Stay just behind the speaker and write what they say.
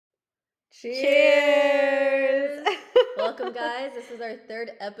Cheers! Welcome, guys. This is our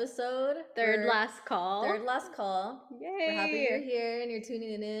third episode. Third last call. Third last call. Yay! We're happy you're here and you're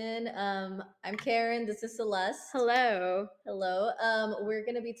tuning in. I'm Karen. This is Celeste. Hello. Hello. We're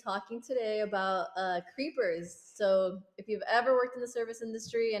going to be talking today about creepers. So, if you've ever worked in the service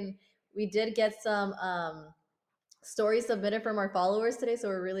industry, and we did get some stories submitted from our followers today, so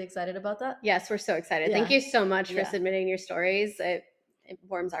we're really excited about that. Yes, we're so excited. Yeah. Thank you so much for Yeah. submitting your stories. It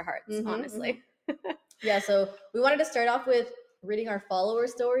warms our hearts, honestly. Yeah, so we wanted to start off with reading our follower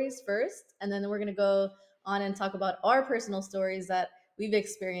stories first, and then we're going to go on and talk about our personal stories that we've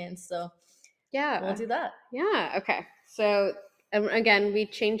experienced. So Yeah. we'll do that. Yeah, okay. So, again, we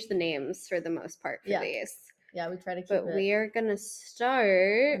changed the names for the most part for these. Yeah, we try to keep But it we are going to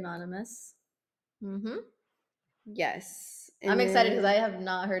start... anonymous. Yes. I'm excited because I have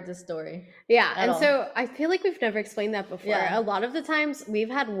not heard this story. Yeah, and so I feel like we've never explained that before. Yeah. A lot of the times we've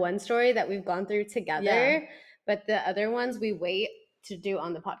had one story that we've gone through together, but the other ones we wait to do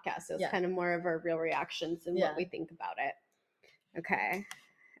on the podcast. So it's kind of more of our real reactions and what we think about it. Okay.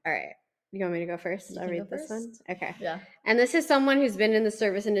 All right. You want me to go first? I'll read this one. Okay. Yeah. And this is someone who's been in the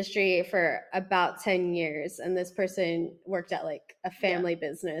service industry for about 10 years. And this person worked at like a family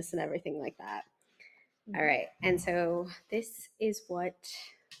business and everything like that. All right. And so this is what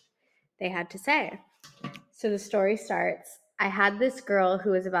they had to say. So the story starts. I had this girl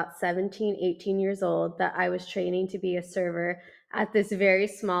who was about 17, 18 years old that I was training to be a server at this very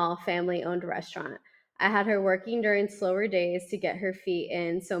small family-owned restaurant. I had her working during slower days to get her feet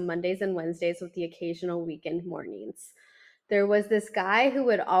in, so Mondays and Wednesdays with the occasional weekend mornings. There was this guy who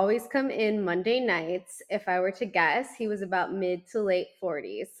would always come in Monday nights. If I were to guess, he was about mid to late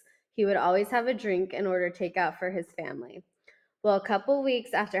 40s. He would always have a drink and order takeout for his family. Well, a couple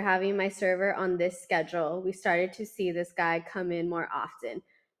weeks after having my server on this schedule, we started to see this guy come in more often.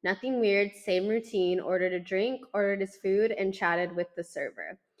 Nothing weird, same routine, ordered a drink, ordered his food, and chatted with the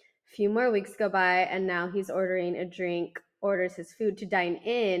server. A few more weeks go by, and now he's ordering a drink, orders his food to dine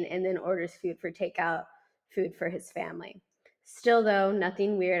in, and then orders food for takeout, food for his family. Still, though,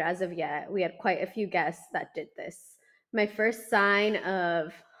 nothing weird as of yet. We had quite a few guests that did this. My first sign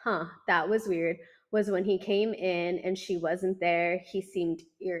of, that was weird, was when he came in and she wasn't there. He seemed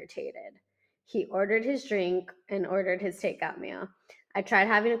irritated. He ordered his drink and ordered his takeout meal. I tried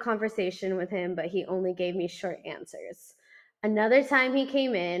having a conversation with him, but he only gave me short answers. Another time he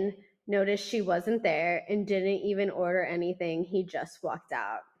came in, noticed she wasn't there, and didn't even order anything. He just walked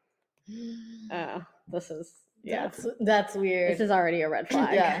out. This is... That's weird. This is already a red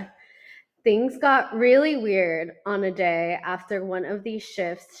flag. Yeah. Things got really weird on a day after one of these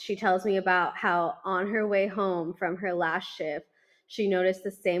shifts. She tells me about how on her way home from her last shift, she noticed the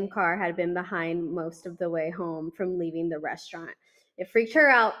same car had been behind most of the way home from leaving the restaurant. It freaked her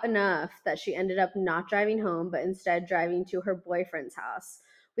out enough that she ended up not driving home, but instead driving to her boyfriend's house.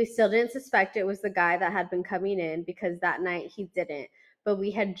 We still didn't suspect it was the guy that had been coming in because that night he didn't, but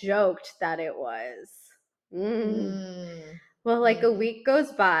we had joked that it was. Well, like a week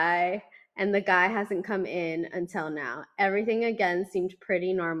goes by and the guy hasn't come in until now. Everything again seemed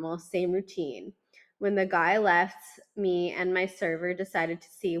pretty normal, same routine. When the guy left, me and my server decided to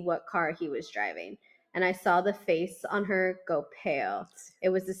see what car he was driving, and I saw the face on her go pale. It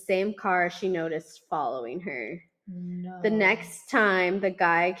was the same car she noticed following her. No. The next time the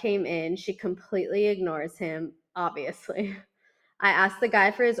guy came in, she completely ignores him, obviously. I asked the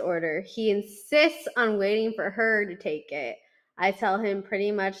guy for his order. He insists on waiting for her to take it. I tell him pretty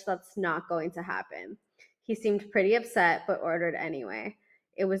much that's not going to happen. He seemed pretty upset, but ordered anyway.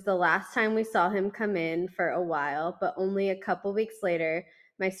 It was the last time we saw him come in for a while, but only a couple weeks later,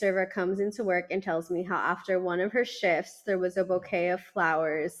 my server comes into work and tells me how after one of her shifts, there was a bouquet of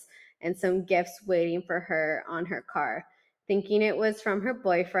flowers and some gifts waiting for her on her car, thinking it was from her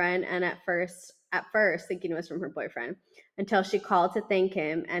boyfriend, and at first thinking it was from her boyfriend, until she called to thank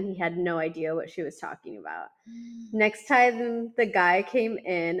him, and he had no idea what she was talking about. Next time the guy came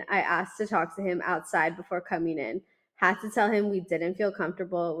in, I asked to talk to him outside before coming in. Had to tell him we didn't feel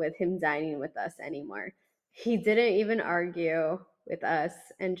comfortable with him dining with us anymore. He didn't even argue with us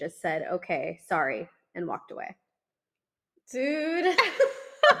and just said, okay, sorry, and walked away. Dude.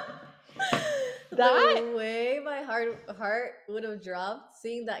 The way my heart would have dropped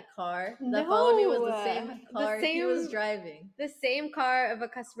seeing that car that followed me was the same car he was driving. The same car of a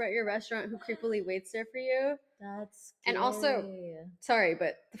customer at your restaurant who creepily waits there for you. That's scary. And also, sorry,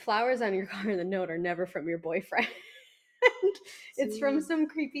 but the flowers on your car in the note are never from your boyfriend. It's from some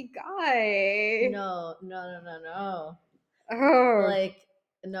creepy guy. No. Oh. Like,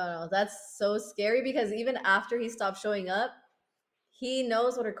 no, that's so scary because even after he stopped showing up, he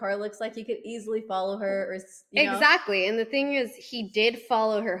knows what her car looks like. He could easily follow her, or you know, Exactly. And the thing is, he did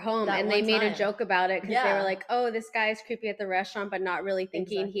follow her home, That and they one made a time. joke about it because they were Yeah. like, oh, this guy's creepy at the restaurant, but not really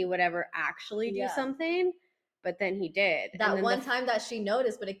thinking he Exactly. would ever actually do Yeah. something. But then he did. And That then one time that she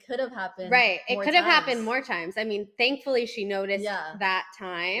noticed, but it could have happened. Right. It more could have happened times. more times. I mean, thankfully she noticed Yeah. that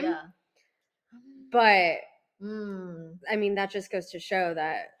time. Yeah. But Mm. I mean, that just goes to show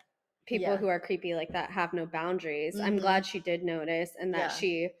that people Yeah. who are creepy like that have no boundaries. I'm Mhm. glad she did notice and that Yeah.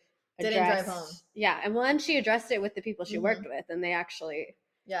 she Didn't drive addressed. home. Yeah. And then she addressed it with the people she Mhm. worked with, and they actually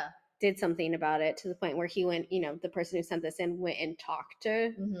Yeah. did something about it to the point where he went, the person who sent this in went and talked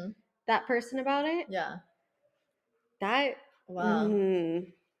to Mhm. that person about it. Yeah. That, Wow.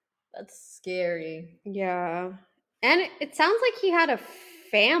 That's scary. yeah. And it sounds like he had a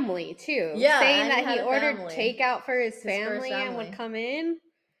family too. Yeah, Saying and that he had he a ordered family. takeout for his His first family and would family. come in.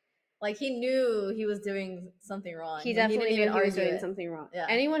 Like, he knew he was doing something wrong. He Like, definitely didn't knew even he was argue doing it. something wrong. Yeah.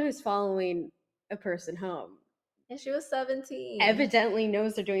 Anyone who's following a person home And she was 17. evidently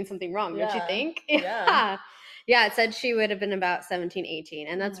knows they're doing something wrong, don't you Yeah. think? Yeah. Yeah, it said she would have been about 17, 18,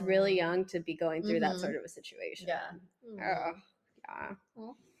 and that's really Aw. young to be going through that Mhm. sort of a situation. Yeah. Oh, yeah.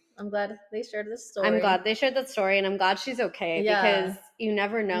 Well, I'm glad they shared this story. I'm glad they shared that story, and I'm glad she's okay Yeah. because you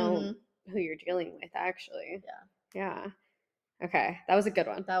never know Mhm. who you're dealing with, actually. Yeah. Yeah. Okay, that was a good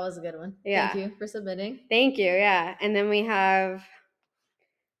one. That was a good one. Yeah. Thank you for submitting. Thank you. Yeah. And then we have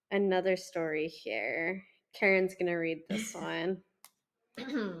another story here. Karen's going to read this one.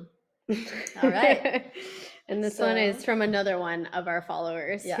 All right. And this one is So- from another one of our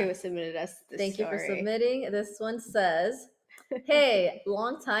followers Yeah. who submitted us this Thank you for story. submitting. This one says, hey,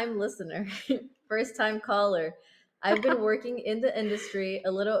 long time listener, first time caller. I've been working in the industry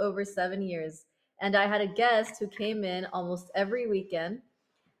a little over 7 years, and I had a guest who came in almost every weekend.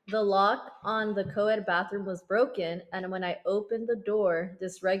 The lock on the co-ed bathroom was broken, and when I opened the door,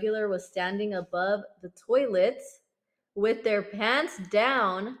 this regular was standing above the toilet with their pants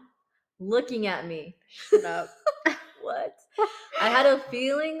down, looking at me. Shut up. What? I had a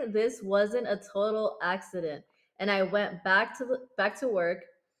feeling this wasn't a total accident, and I went back to work.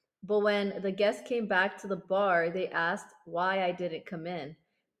 But when the guests came back to the bar, they asked why I didn't come in.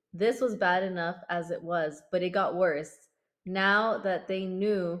 This was bad enough as it was, but it got worse. Now that they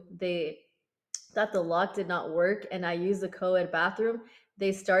knew that the lock did not work and I used the co-ed bathroom,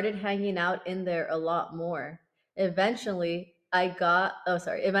 they started hanging out in there a lot more. Eventually,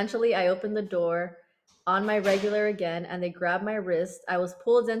 Eventually, I opened the door on my regular again and they grabbed my wrist. I was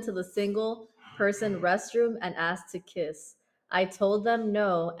pulled into the single person restroom and asked to kiss. I told them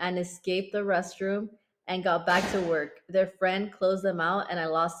no and escaped the restroom and got back to work. Their friend closed them out and I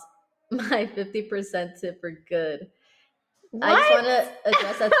lost my 50% tip for good. I just want to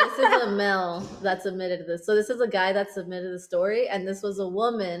address that this is a male that submitted this. So this is a guy that submitted the story, and this was a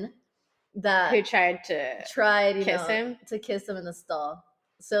woman that Who tried to tried, him? to kiss him in the stall.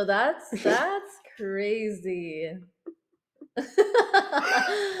 So that's crazy.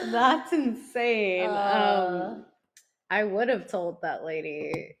 That's insane. Uh, I would have told that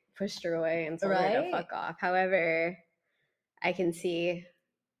lady, pushed her away and told her to Right? fuck off. However, I can see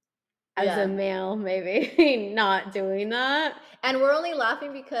as Yeah. a male maybe not doing that. And we're only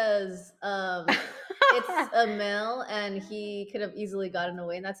laughing because it's a male and he could have easily gotten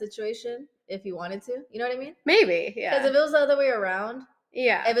away in that situation if he wanted to. You know what I mean? Maybe, Because yeah. if it was the other way around,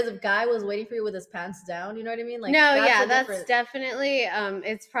 Yeah. if a guy was waiting for you with his pants down, you know what I mean? Like, that's definitely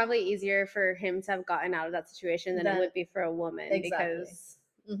it's probably easier for him to have gotten out of that situation than it Than- would be for a woman Exactly. because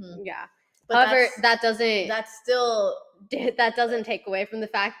Mhm. yeah. But However, that doesn't that's still take away from the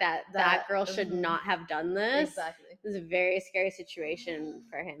fact that That- girl should mhm. not have done this. exactly. This is a very scary situation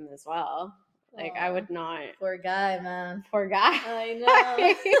for him as well. Like I Aw, would not. poor guy, man. Poor guy. I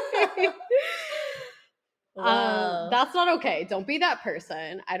know. Wow. That's not okay. Don't be that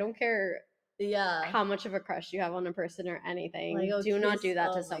person. I don't care yeah. how much of a crush you have on a person or anything. Like, oh, Do not kiss- do that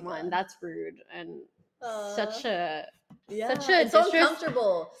oh to my someone. God. That's rude and Aw. such a Yeah. such a It's so disres-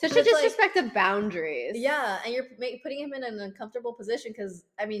 uncomfortable. such a It's like- disrespect of boundaries. Yeah, and you're putting him in an uncomfortable position because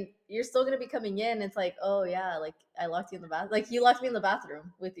I mean you're still gonna be coming in. It's like, oh yeah, like I locked you in the bath, like you locked me in the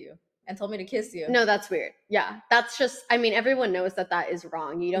bathroom with you and told me to kiss you. No, that's weird. Yeah, that's just. I mean, everyone knows that is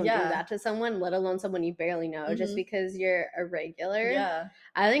wrong. You don't Yeah. do that to someone, let alone someone you barely know, just Mhm. because you're a regular. Yeah,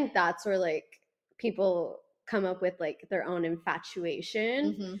 I think that's where like people come up with like their own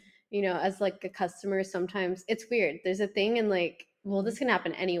infatuation. Mhm. You know, as like a customer, sometimes it's weird. There's a thing in like, well, this can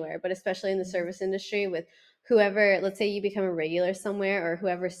happen anywhere, but especially in the Mhm. service industry with whoever, let's say you become a regular somewhere or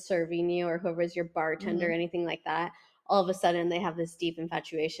whoever's serving you or whoever's your bartender, Mhm. anything like that. all of a sudden they have this deep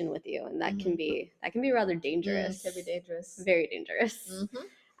infatuation with you, and that can be rather dangerous. Can be dangerous. Very dangerous. Mhm.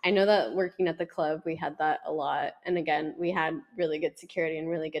 I know that working at the club, we had that a lot. And again, we had really good security and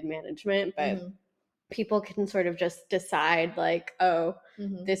really good management, but Mhm. people can sort of just decide like, oh,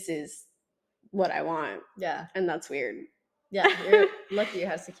 Mhm. this is what I want. Yeah. And that's weird. Yeah. You're lucky you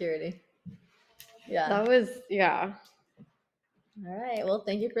have security. Yeah. That was, yeah. All right. Well,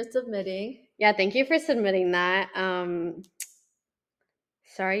 thank you for submitting. Yeah, thank you for submitting that.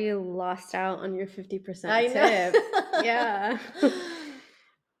 Sorry you lost out on your 50% I tip. know. Yeah.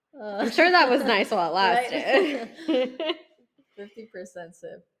 I'm sure that was nice while it lasted. 50%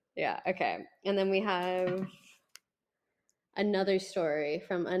 tip. Yeah, okay. And then we have another story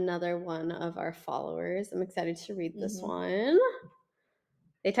from another one of our followers. I'm excited to read this one.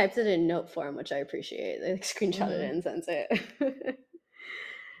 They typed it in note form, which I appreciate. They screenshotted it and sent it.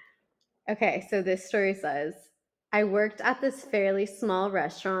 Okay, so this story says, I worked at this fairly small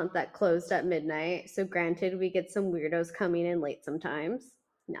restaurant that closed at midnight. So granted, we get some weirdos coming in late sometimes,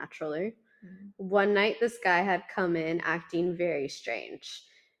 naturally. One night, this guy had come in acting very strange.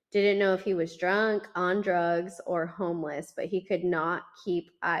 Didn't know if he was drunk, on drugs, or homeless, but he could not keep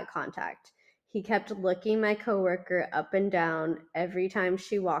eye contact. He kept looking my coworker up and down every time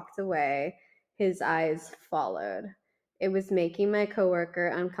she walked away. His eyes followed. It was making my coworker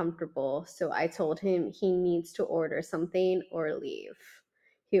uncomfortable, so I told him he needs to order something or leave.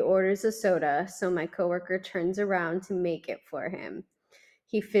 He orders a soda, so my coworker turns around to make it for him.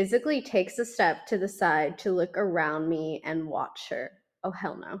 He physically takes a step to the side to look around me and watch her. Oh,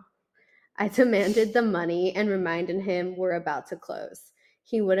 hell no. I demanded the money and reminded him we're about to close.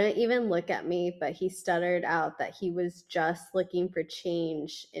 He wouldn't even look at me, but he stuttered out that he was just looking for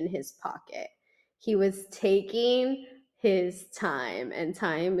change in his pocket. He was taking his time, and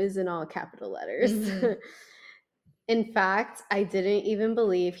time is in all capital letters. In fact, I didn't even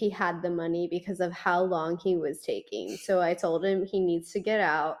believe he had the money because of how long he was taking. So I told him he needs to get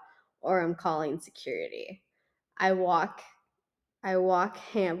out or I'm calling security. I walk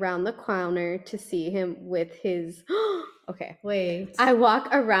around the counter to see him with his okay. Wait. I walk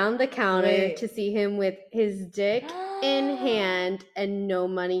around the counter to see him with his dick in hand and no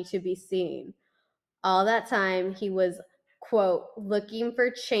money to be seen. All that time he was, quote, looking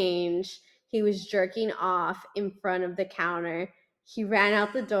for change. He was jerking off in front of the counter. He ran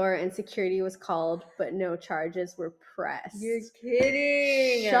out the door and security was called, but no charges were pressed. You're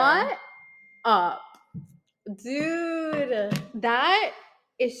kidding. Shut up. Dude. That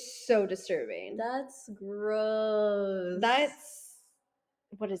is so disturbing. That's gross. That's,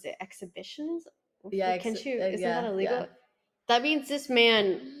 what is it, exhibitionism? Yeah, isn't that illegal? Yeah. That means this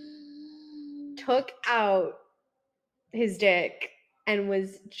man took out his dick and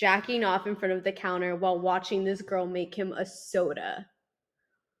was jacking off in front of the counter while watching this girl make him a soda.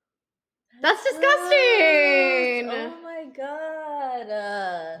 That's disgusting. Oh my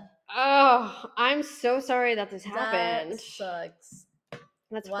god. Oh, I'm so sorry that this happened. That sucks.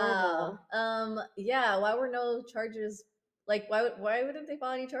 That's wow. horrible. Yeah, why were no charges? Like why wouldn't they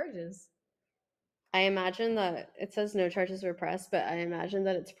file any charges? I imagine that it says no charges were pressed, but I imagine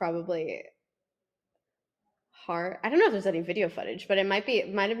that it's probably hard. I don't know if there's any video footage, but it might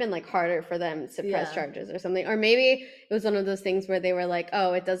have been like harder for them to press charges or something. Or maybe it was one of those things where they were like,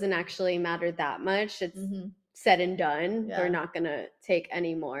 oh, it doesn't actually matter that much. It's said and done. They're not gonna take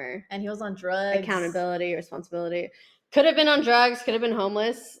any more. And he was on drugs. Accountability, responsibility. Could have been on drugs, could have been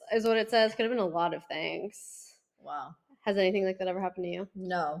homeless, is what it says. Could have been a lot of things. Wow. Has anything like that ever happened to you?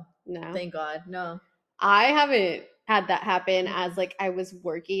 No. Thank God. No. I haven't had that happen as like I was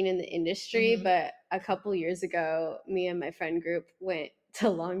working in the industry, but a couple years ago, me and my friend group went to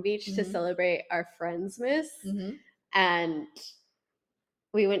Long Beach to celebrate our Friendsmas. And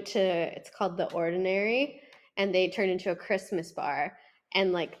we went to, it's called The Ordinary, and they turned into a Christmas bar.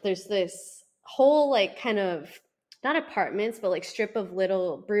 And like there's this whole like kind of, not apartments, but like strip of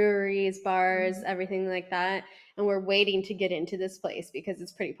little breweries, bars, everything like that. And we're waiting to get into this place because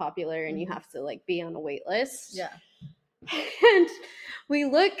it's pretty popular and you have to like be on a wait list. Yeah. And we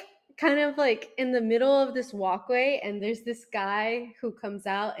look kind of like in the middle of this walkway and there's this guy who comes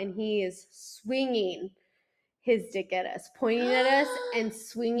out and he is swinging his dick at us, pointing at us and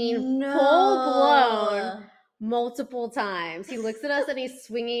swinging full blown multiple times. He looks at us and he's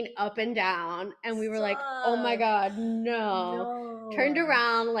swinging up and down and we were like, oh my God, no. Turned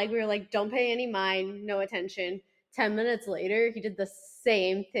around, like we were like, don't pay any mind, no attention. 10 minutes later, he did the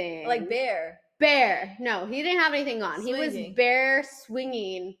same thing. Like bare. No, he didn't have anything on. Swinging. He was bare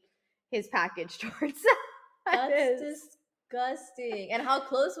swinging his package towards us. That's disgusting. And how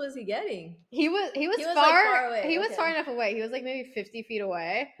close was he getting? He was was, like, far, far away, he was okay. far enough away. He was like maybe 50 feet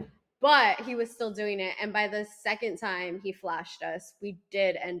away, but he was still doing it. And by the second time he flashed us, we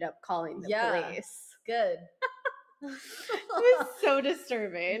did end up calling the police. Good. It was so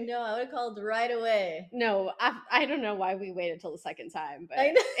disturbing. No, I would have called right away. No, I don't know why we waited till the second time, but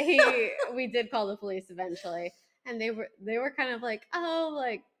I know. we did call the police eventually, and they were kind of like, oh,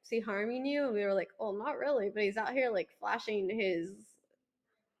 like, is he harming you? And we were like, well, not really, but he's out here like flashing his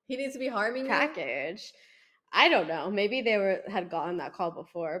He needs to be harming you. package. I don't know. Maybe they had gotten that call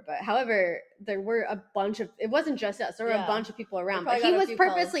before, but however, there were a bunch of. It wasn't just us. There were a Yeah. bunch of people around, probably but he got a was few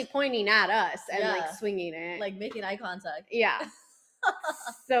purposely calls. pointing at us and like Yeah. swinging it. Like making eye contact. yeah,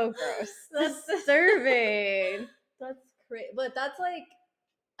 so gross. That's- Disturbing. That's crazy. But that's like,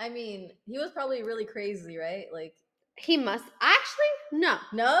 I mean, he was probably really crazy, right? Like, He must actually no.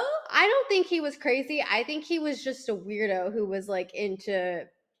 no? I don't think he was crazy. I think he was just a weirdo who was like into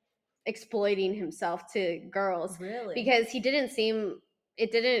exploiting himself to girls Really? because it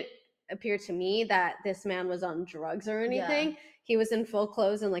didn't appear to me that this man was on drugs or anything. He was in full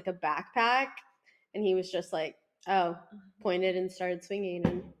clothes and like a backpack, and he was just like, oh, pointed and started swinging.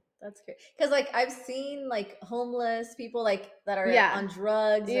 And That's crazy. Because like I've seen like homeless people like that are Yeah. on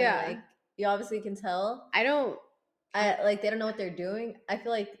drugs. Yeah. And like you obviously can tell. I don't. Like they don't know what they're doing. I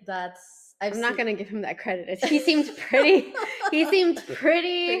feel like that's. I'm not gonna give him that credit. He seemed pretty. He seemed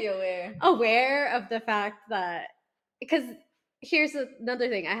pretty aware. aware of the fact that, because here's another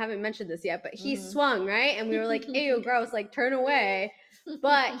thing, I haven't mentioned this yet, but he swung, right? And we were like, ew, gross, like turn away.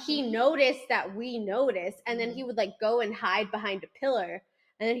 But he noticed that we noticed, and then he would like go and hide behind a pillar,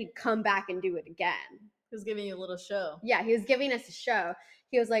 and then he'd come back and do it again. He was giving you a little show. Yeah, he was giving us a show.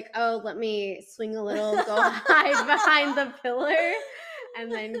 He was like, oh, let me swing a little, go hide behind the pillar, and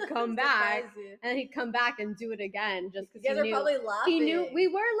then come back. Surprise you. And he'd come back and do it again just You because guys he are knew. probably laughing. He knew we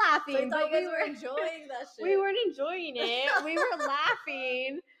were So I laughing, thought but you guys were enjoying that shit. we weren't enjoying it. We were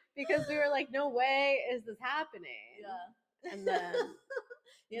laughing because we were like, no way is this happening. Yeah. And then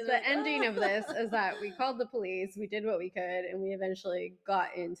You guys were the like, ending of "Ah." this is that we called the police, we did what we could, and we eventually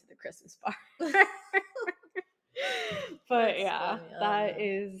got into the Christmas bar. But That's yeah, funny. Oh, that man.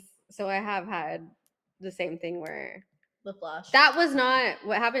 is, so I have had the same thing where The flash. that was not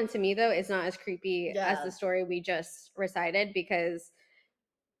what happened to me, though. Is not as creepy as Yeah. the story we just recited, because,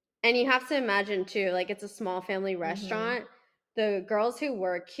 and you have to imagine too, like, it's a small family restaurant. The girls who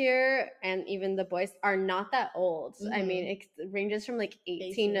work here and even the boys are not that old. I mean, it ranges from like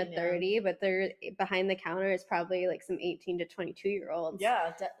 18 to 18, yeah. 30, but they're behind the counter is probably like some 18 to 22-year-olds.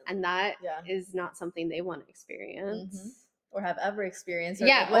 Yeah. And that Yeah. is not something they want to experience. Or have ever experienced.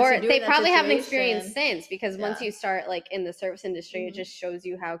 Yeah, like, once or you do they in that probably haven't situation- experienced since, because once Yeah. you start like in the service industry, it Mhm. just shows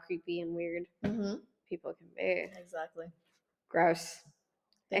you how creepy and weird people can be. Exactly. Gross.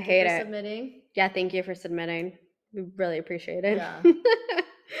 Thank hate you for it. submitting. Yeah, thank you for submitting. We really appreciate it. Yeah.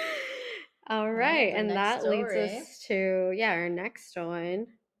 All right, the and next that leads story. us to our next one.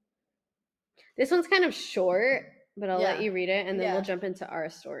 This one's kind of short, but I'll let Yeah. you read it, and then Yeah. we'll jump into our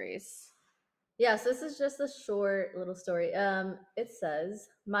stories. Yes, this is just a short little story. It says,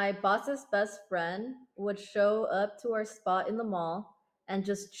 my boss's best friend would show up to our spot in the mall and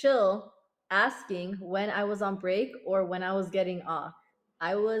just chill, asking when I was on break or when I was getting off.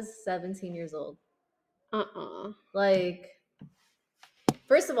 I was 17 years old. Like,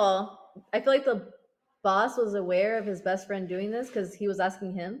 first of all, I feel like the boss was aware of his best friend doing this because he was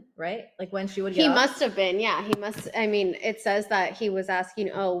asking him, right? Like when she would get He off. must have been, yeah. He must. I mean, it says that he was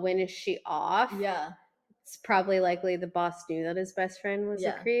asking, "Oh, when is she off?" Yeah. It's probably likely the boss knew that his best friend was a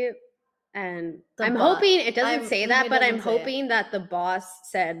Yeah. creep, and The I'm boss. hoping it doesn't say that, it but I'm doesn't say it. hoping that the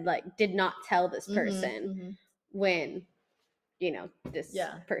boss said like did not tell this Mhm, person mhm. when this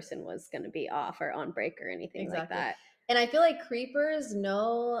Yeah. person was going to be off or on break or anything like Exactly. that. And I feel like creepers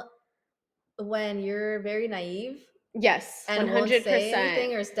know when you're very naive Yes, and 100%. won't say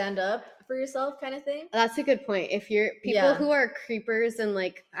anything or stand up for yourself, kind of thing. That's a good point. If you're people Yeah. who are creepers and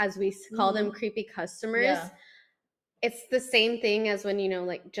like, as we call them, creepy customers, Yeah. it's the same thing as when,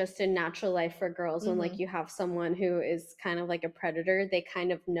 like just in natural life for girls, when like you have someone who is kind of like a predator, they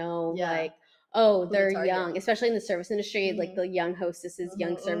kind of know Yeah. like, oh, to they're target. young, especially in the service industry, like the young hostesses,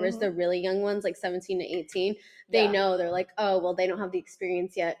 young servers, the really young ones, like 17 to 18, they Yeah. know, they're like, oh, well, they don't have the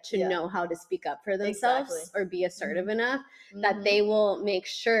experience yet to Yeah. know how to speak up for themselves Exactly. or be assertive enough that Mhm. they will make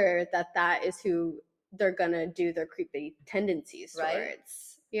sure that that is who they're gonna do their creepy tendencies Right.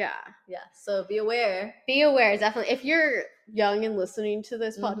 towards. Yeah. Yeah. So be aware. Be aware, definitely. If you're young and listening to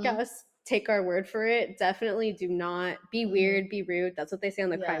this podcast, take our word for it. Definitely do not be weird, be rude. That's what they say on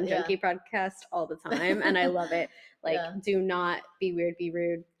the Yeah, Crime yeah. Junkie podcast all the time. And I love it. Like, Yeah. do not be weird, be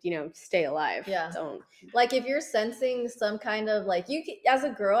rude, stay alive. Yeah. Don't. Like if you're sensing some kind of like as a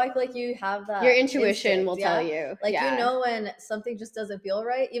girl, I feel like you have that. Your intuition instinct, will tell you. Like yeah. when something just doesn't feel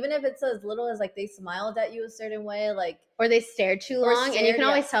right, even if it's as little as like they smiled at you a certain way, like or they stared too long, and you stared, can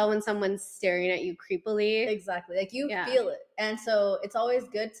always yeah. tell when someone's staring at you creepily. Exactly. Like you Yeah. feel it. And so it's always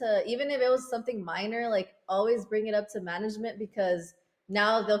good to, even if it was something minor, like always bring it up to management, because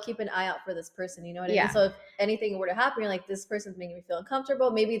now they'll keep an eye out for this person. You know what I Yeah. mean? So if anything were to happen, you're like, this person's making me feel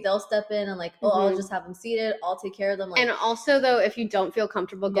uncomfortable, maybe they'll step in and like, oh, I'll just have them seated. I'll take care of them. Like, and also, though, if you don't feel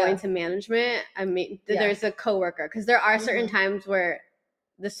comfortable going Yeah. to management, I mean, Yeah. there's a coworker, because there are certain times where,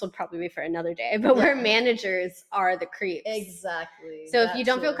 this will probably be for another day, but where managers are the creeps. Exactly. So if you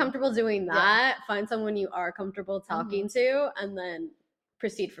don't feel comfortable doing that, find someone you are comfortable talking to, and then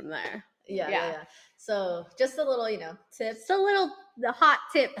proceed from there. Yeah. So just a little, tip. Just the hot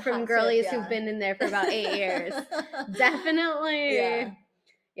tip from hot girlies tip, who've been in there for about 8 years. Definitely.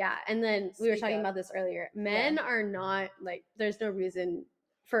 Yeah. And then we were talking about this earlier. Men are not like, there's no reason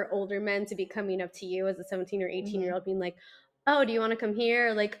for older men to be coming up to you as a 17 or 18-year-old being like, oh, do you want to come here?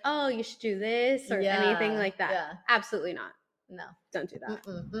 Or like, oh, you should do this, or anything like that. Yeah. Absolutely not. No. Don't do that.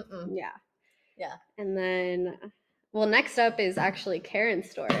 Yeah. Yeah. And then, well, next up is actually Karen's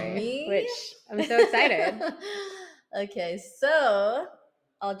story. Me? Which I'm so excited. Okay, so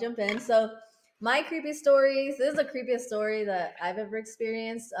I'll jump in. So my creepy stories, this is the creepiest story that I've ever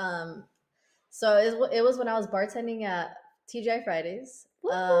experienced. So it was when I was bartending at TGI Fridays.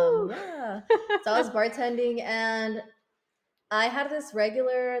 Yeah. So I was bartending, and I had this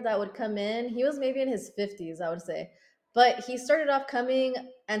regular that would come in. He was maybe in his 50s, I would say. But he started off coming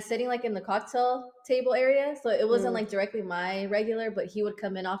and sitting like in the cocktail table area. So it wasn't like directly my regular, but he would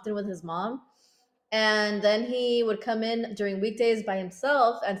come in often with his mom. And then he would come in during weekdays by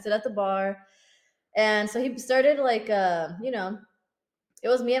himself and sit at the bar. And so he started like, it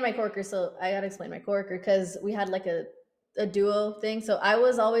was me and my coworker. So I got to explain my coworker, because we had like a duo thing. So I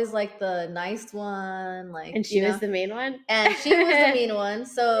was always like the nice one, like, and she was the main one, and she was the mean one.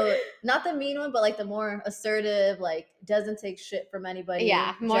 So not the mean one, but like the more assertive, like doesn't take shit from anybody.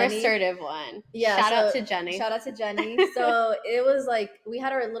 Yeah, more assertive one. Yeah, shout out to Jenny. Shout out to Jenny. So it was like we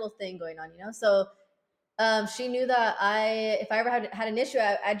had our little thing going on, So she knew that if I ever had an issue,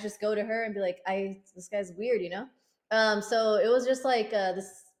 I'd just go to her and be like, this guy's weird, So it was just like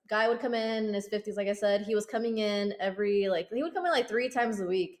this guy would come in his 50s, like I said. He was coming in he would come in like 3 times a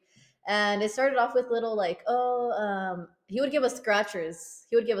week. And it started off with little like, he would give us scratchers.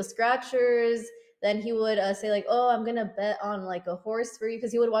 Then he would say like, oh, I'm going to bet on like a horse for you.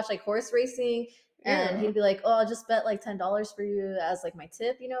 Because he would watch like horse racing. And he'd be like, oh, I'll just bet like $10 for you as like my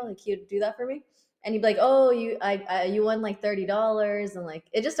tip, like he would do that for me. And he'd be like, oh, you won like $30. And like,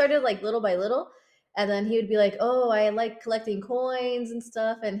 it just started like little by little. And then he would be like, oh, I like collecting coins and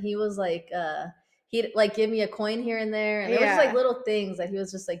stuff. And he was like, he'd like give me a coin here and there. And there was just like little things that he was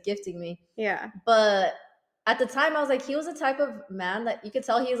just like gifting me. Yeah. But at the time I was like, he was the type of man that you could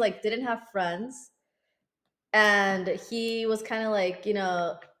tell he's like, didn't have friends. And he was kind of like,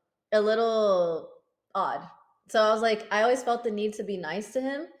 a little odd. So I was like, I always felt the need to be nice to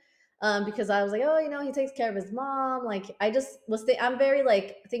him. Because I was like, oh, he takes care of his mom. Like, I just I'm very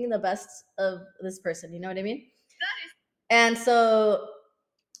like thinking the best of this person. You know what I mean? And so,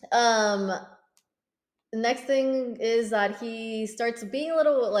 the next thing is that he starts being a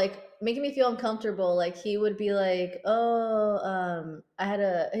little like making me feel uncomfortable. Like he would be like, oh,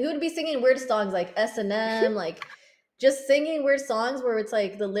 he would be singing weird songs like S&M, like just singing weird songs where it's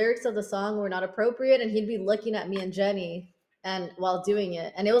like the lyrics of the song were not appropriate. And he'd be looking at me and Jenny and while doing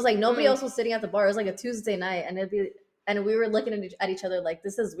it, and it was like nobody else was sitting at the bar. It was like a Tuesday night, and we were looking at each other like,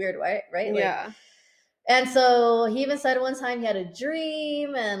 this is weird, right? Yeah. Like, and so he even said one time he had a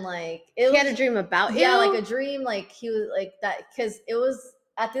dream, and like he had a dream about you. Yeah, like a dream, like he was like that, because it was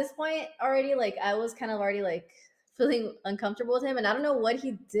at this point already like I was kind of already like feeling uncomfortable with him, and I don't know what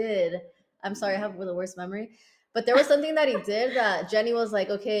he did. I'm sorry, I have the worst memory. But there was something that he did that Jenny was like,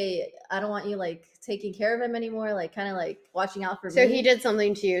 okay, I don't want you like taking care of him anymore, like kind of like watching out for me. So he did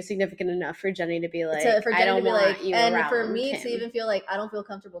something to you significant enough for Jenny to be like, I don't want you around. And for me to even feel like I don't feel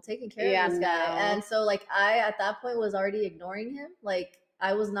comfortable taking care of this guy. And so like I at that point was already ignoring him. Like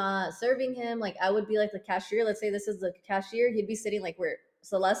I was not serving him. Like I would be like the cashier. Let's say this is the cashier. He'd be sitting like where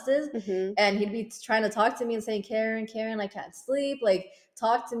Celeste's, Mhm. and he'd be trying to talk to me and saying, Karen, I can't sleep. Like,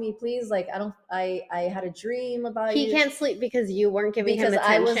 talk to me, please. Like, I had a dream about He you. can't sleep because you weren't giving Because him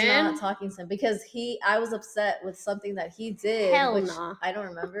I attention. was not talking to him, because I was upset with something that he did, Hell which no. I don't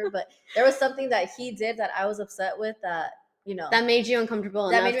remember, but there was something that he did that I was upset with, that, you know, That made you uncomfortable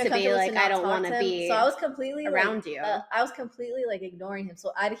that enough made me to be uncomfortable like, to I not don't talk want to to him. be So I was completely around like, you. I was completely like ignoring him.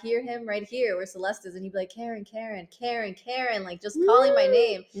 So I'd hear him right here where Celeste is, and he'd be like, Karen, like just calling my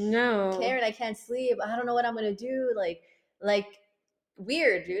name. No. Karen, I can't sleep. I don't know what I'm gonna do. Like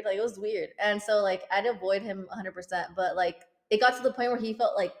weird, dude. Like, it was weird. And so like I'd avoid him 100%. But like it got to the point where he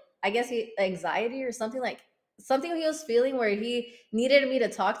felt like, I guess he anxiety or something, like something he was feeling where he needed me to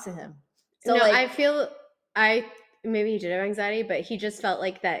talk to him. So no, like, I feel maybe he did have anxiety, but he just felt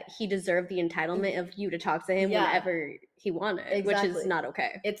like that he deserved the entitlement of you to talk to him Yeah. whenever he wanted, which is Exactly. not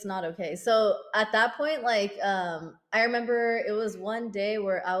okay. It's not okay. So at that point, like, I remember it was one day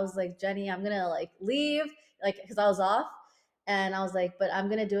where I was like, Jenny, I'm gonna like leave, like, because I was off, and I was like, but I'm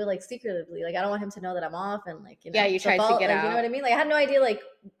gonna do it like secretively, like I don't want him to know that I'm off, and like, you know, Yeah, you tried to get like, you know out. what I mean? Like, I had no idea. Like,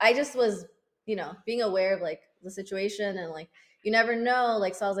 I just was, you know, being aware of like the situation, and like you never know.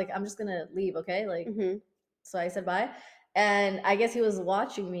 Like, so I was like, I'm just gonna leave, okay? Like, Mhm. so I said bye. And I guess he was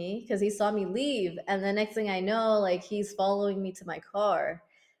watching me because he saw me leave. And the next thing I know, like, he's following me to my car.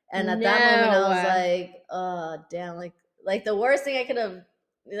 And at that moment, I was No. like, oh, damn. Like the worst thing I could have,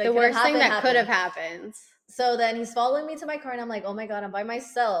 like, The worst thing that could have happened. happened. So then he's following me to my car, and I'm like, oh my God, I'm by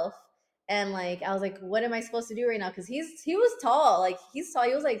myself. And like, I was like, what am I supposed to do right now? Because he was tall. Like, he's tall.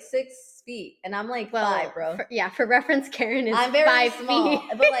 He was like 6 feet. And I'm like 5, bro. For reference, Karen is I'm very 5 small, feet.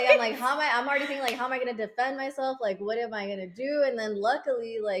 but like, I'm like, I'm already thinking like, how am I gonna defend myself? Like, what am I gonna do? And then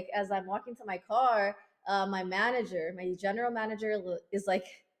luckily, like, as I'm walking to my car, my general manager is like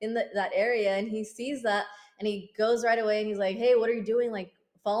in that area, and he sees that, and he goes right away, and he's like, hey, what are you doing? Like,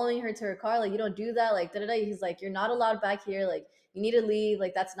 following her to her car? Like, you don't do that. Like, da da da. He's like, you're not allowed back here. Like, you need to leave.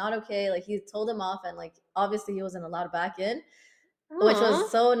 Like, that's not okay. Like, he told him off, and like, obviously he wasn't allowed back in. Which was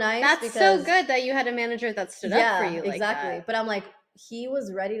so nice. That's because so good that you had a manager that stood up for you like exactly. that. But I'm like, he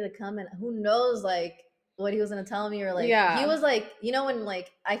was ready to come, and who knows like what he was gonna tell me, or like, Yeah. he was like, you know, when like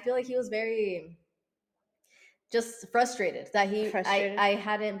I feel like he was very just frustrated that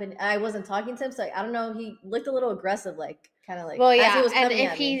I wasn't talking to him. So like, I don't know, he looked a little aggressive, like kind of like, Well, as yeah, he was and coming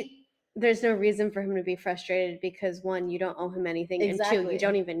if at me. there's no reason for him to be frustrated because 1, you don't owe him anything, and 2, Exactly. you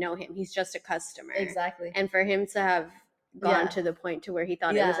don't even know him. He's just a customer. Exactly. And for him to have gone Yeah. to the point to where he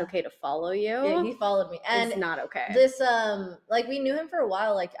thought it was Yeah. okay to follow you, Yeah, he followed me, and it's not okay. this like, we knew him for a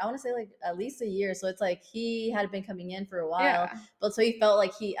while, like I want to say like at least a year. So it's like he had been coming in for a while, Yeah. but so he felt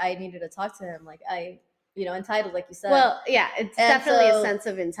like I needed to talk to him, like entitled, like you said. Well, yeah, it's And definitely so- a sense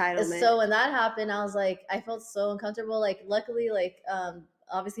of entitlement. So when that happened, I was like, I felt so uncomfortable. Like, luckily, like,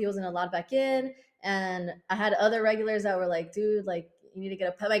 obviously he wasn't allowed back in, and I had other regulars that were like, dude, like, you need to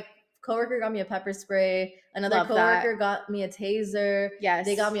get my coworker got me a pepper spray. Another Love that. coworker got me a taser. Yes.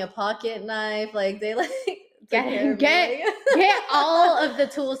 They got me a pocket knife. Like, they like took care of me, get like- get all of the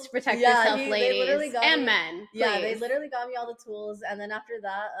tools to protect Yeah, yourself, they ladies literally got and me- men. Yeah, they please. literally got me all the tools, and then after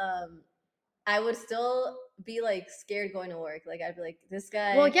that, I would still be like scared going to work. Like, I'd be like, this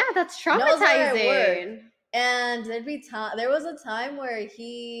guy. Well, yeah, that's knows where I traumatizing. And there was a time where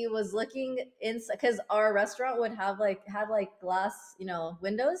he was looking inside, because our restaurant would had glass,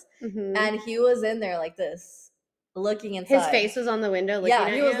 windows, Mhm. and he was in there like this, looking inside. His face was on the window looking Yeah,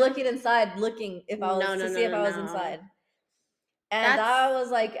 at he was you? looking inside, looking if I was No, to no, see if no, I was no. inside. And That's- that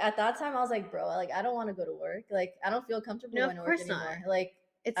was like, at that time, I was like, bro, like, I don't want to go to work. Like, I don't feel comfortable No, going of to work course anymore. not. Like,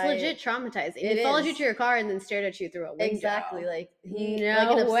 It's I- legit traumatizing. it He followed you is. to your car and then stared at you through a window. Exactly. Like, he No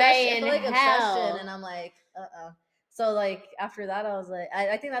like an way obsession. I in feel like hell. obsession, and I'm like, So like after that, I was like,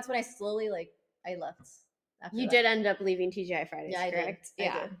 I think that's when I slowly like I left. After You that. did end up leaving TGI Fridays, Yeah, I did. correct? I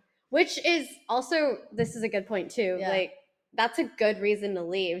Yeah. did. Which is also, this is a good point too. Yeah. Like, that's a good reason to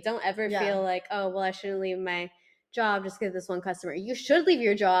leave. Don't ever Yeah. feel like, oh, well, I shouldn't leave my job just because this one customer. You should leave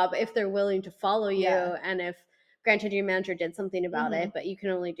your job if they're willing to follow you, Yeah. and if granted your manager did something about Mhm. it, but you can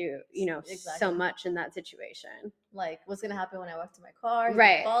only do, so Exactly. much in that situation. Like, what's gonna happen when I walk to my car? He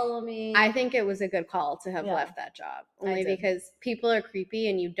Right. could follow me. I think it was a good call to have Yeah. left that job, I only did. because people are creepy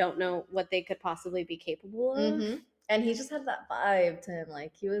and you don't know what they could possibly be capable of. Mhm. And he just had that vibe to him,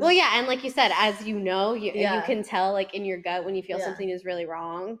 like he was. Well, yeah, and like you said, as you know, you Yeah. can tell like in your gut when you feel Yeah. something is really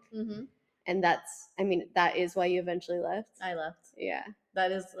wrong, Mhm. and that is why you eventually left. I left. Yeah,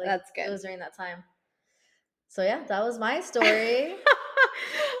 That is like, that's good. It was during that time. So yeah, that was my story.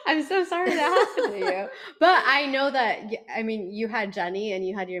 I'm so sorry that happened to you, but I know that. You had Jenny and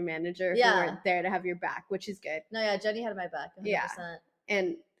you had your manager who Yeah. were there to have your back, which is good. No, yeah, Jenny had my back. 100%. Yeah.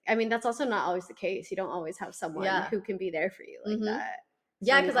 And I mean, that's also not always the case. You don't always have someone Yeah. who can be there for you like Mhm. that.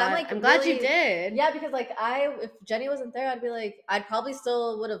 Yeah, I'm because I'm glad- like I'm glad you really- did. Yeah, because like if Jenny wasn't there, I'd be like, I'd probably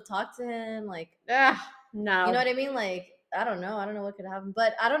still would have talked to him. Like, Ugh, no. you know what I mean? Like, I don't know what could happen,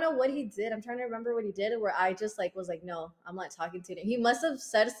 but I don't know what he did. I'm trying to remember what he did, where I just like was like, no, I'm not talking to him. He must have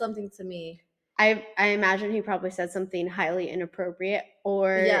said something to me. I imagine he probably said something highly inappropriate,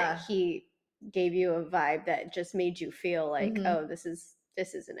 or Yeah. he gave you a vibe that just made you feel like, Mhm. oh, this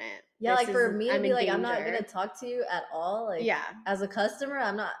isn't it. Yeah, This like for isn't- me to I'm be in like, I'm not danger. gonna talk to you at all. Like, Yeah. as a customer,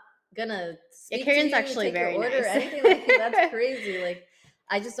 I'm not gonna speak Karen's to you, actually take very your order, nice. anything like that. That's crazy. Like,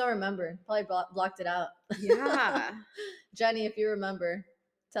 I just don't remember. Probably blocked it out. Yeah. Jenny, if you remember,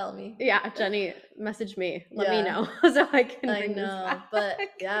 tell me. Yeah, Jenny, message me. Let me Yeah. know so I can I bring this know, back. but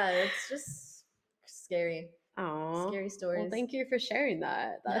yeah, it's just scary. Aw. Scary stories. Well, thank you for sharing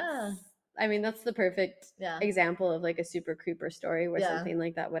that. Yeah. I mean, that's the perfect Yeah. example of like a super creeper story where Yeah. something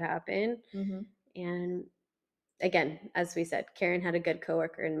like that would happen. Mm-hmm. And again, as we said, Karen had a good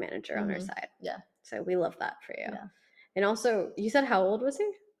coworker and manager on her Mhm. side. Yeah. So we love that for you. Yeah. And also, you said how old was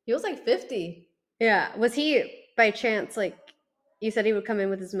he? He was like 50. Yeah. Was he by chance like you said he would come in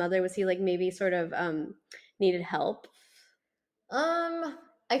with his mother? Was he like maybe sort of needed help?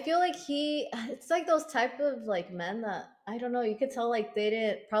 I feel like it's like those type of like men that I don't know, you could tell like they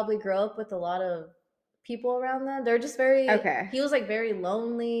didn't probably grow up with a lot of people around them. They're just very Okay. He was like very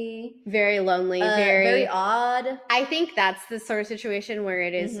lonely, Very lonely, very odd. I think that's the sort of situation where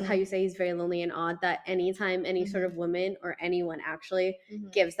it is how Mhm. you say he's very lonely and odd, that anytime any sort of woman or anyone actually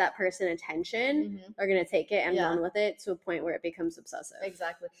Mhm. gives that person attention, Mhm. they're going to take it and Yeah. run with it to a point where it becomes obsessive.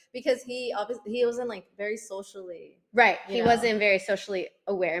 Exactly. Because he wasn't like very socially Right. you He know, wasn't very socially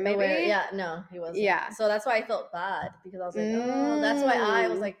aware, maybe. aware. Yeah, no, he wasn't. Yeah. So that's why I felt bad, because I was like, oh, that's why I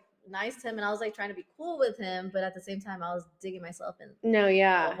was like nice to him, and I was like trying to be cool with him, but at the same time I was digging myself in No, a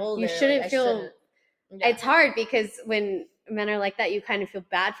yeah. hole You there. shouldn't Like, I feel shouldn't. Yeah. It's hard because when men are like that, you kind of feel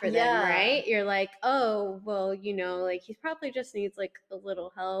bad for them, Yeah. right? You're like, oh, well, like he probably just needs like a little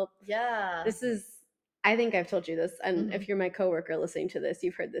help. Yeah. I think I've told you this, and Mhm. if you're my coworker listening to this,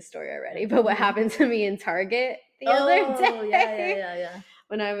 you've heard this story already. Yeah. But what Mhm. happened to me in Target the other day? Yeah.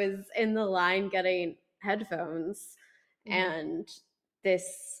 When I was in the line getting headphones, Mhm. and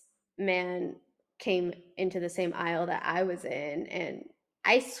this man came into the same aisle that I was in, and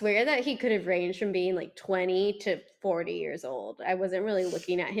I swear that he could have ranged from being like 20 to 40 years old. I wasn't really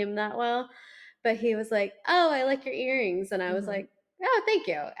looking at him that well, but he was like, "Oh, I like your earrings." And I was Mhm. like, "Oh, thank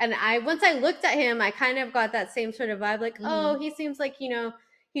you." And once I looked at him, I kind of got that same sort of vibe, like, "Oh, he seems like,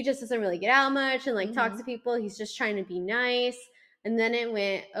 he just doesn't really get out much and like talk to people. He's just trying to be nice." And then it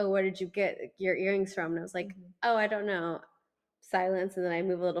went, "Oh, where did you get your earrings from?" And I was like, Mhm. "Oh, I don't know." Silence. And then I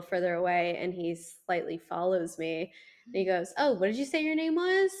move a little further away, and he slightly follows me. And he goes, "Oh, what did you say your name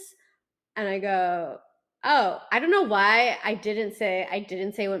was?" And I go, "Oh, I don't know why I didn't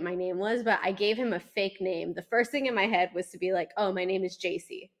say what my name was, but I gave him a fake name." The first thing in my head was to be like, "Oh, my name is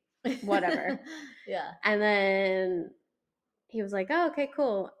JC." Whatever. Yeah. And then he was like, "Oh, okay,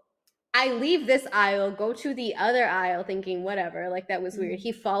 cool." I leave this aisle, go to the other aisle thinking, whatever, like that was weird. Mhm.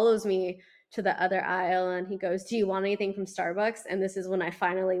 He follows me to the other aisle and he goes, "Do you want anything from Starbucks?" And this is when I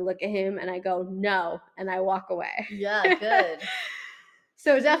finally look at him and I go, "No." And I walk away. Yeah, good.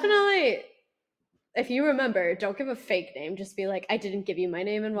 So definitely, if you remember, don't give a fake name. Just be like, "I didn't give you my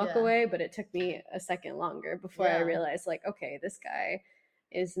name," and walk Yeah. away. But it took me a second longer before I Yeah. realized, like, okay, this guy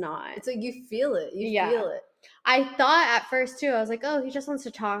is not. It's like you feel it. You Yeah. feel it. I thought at first too, I was like, "Oh, he just wants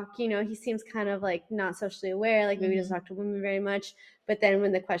to talk. He seems kind of like not socially aware, like maybe doesn't talk to women very much." But then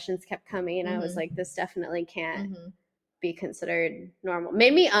when the questions kept coming, I was Mhm. like, "This definitely can't Mhm. be considered normal."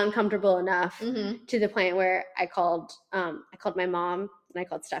 Made me uncomfortable enough Mhm. to the point where I called my mom and I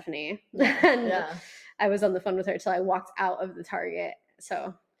called Stephanie. Yeah. And Yeah. I was on the phone with her till I walked out of the Target.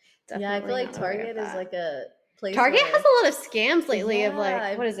 So definitely, Yeah, I feel like not aware of Target is that. like a place. Target where- has a lot of scams lately of Yeah,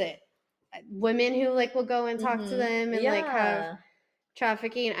 like, what is it? Women who like will go and talk to Mhm. them and like have Yeah.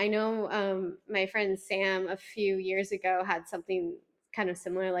 trafficking. I know my friend Sam a few years ago had something kind of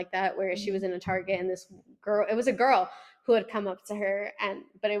similar like that, where she was in a Target and this girl, it was a girl who had come up to her,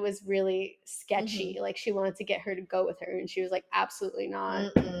 but it was really sketchy. Like she wanted to get her to go with her and she was like, "Absolutely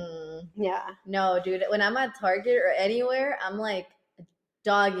not." Mm-mm. Yeah. No, dude. When I'm at Target or anywhere, I'm like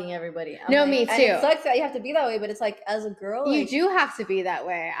dogging everybody. I'm No, like- me and too. it sucks that you have to be that way, but it's like as a girl, You like, do have to be that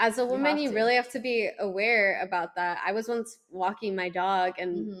way. As a woman, have you to. really have to be aware about that. I was once walking my dog,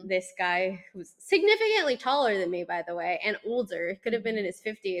 and this guy who's significantly taller than me, by the way, and older, could have been in his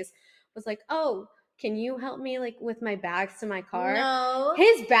 50s, was like, "Oh, can you help me like with my bags to my car?" No.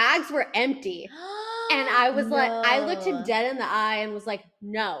 His bags were empty. And I was like, I looked him No. dead in the eye and was like,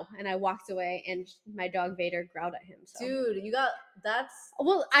 no. And I walked away, and my dog Vader growled at him. So, Dude, that's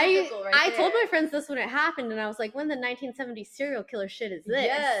well, typical right I told my there. friends this when it happened, and I was like, when the 1970s serial killer shit is this?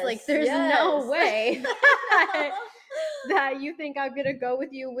 Yes, Like, there's no yes. way that you think I'm gonna go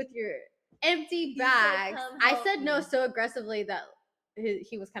with you with your empty said, bags. "Come I help said no me." so aggressively that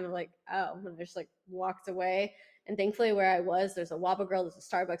he was kind of like, oh, and I just like walked away. And thankfully, where I was, there's a Whopper Grill, there's a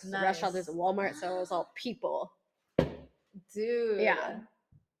Starbucks, there's a restaurant, there's a Nice. Walmart, so it was all people. Dude. Yeah.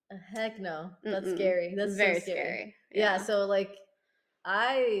 Heck no. That's Mm-mm. scary. That's Very so scary. scary. Yeah, so like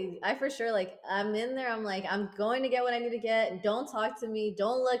I for sure, like, I'm in there, I'm like, I'm going to get what I need to get. Don't talk to me,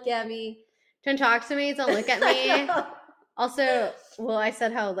 don't look at me. Don't talk to me, don't look at me. Also, well, I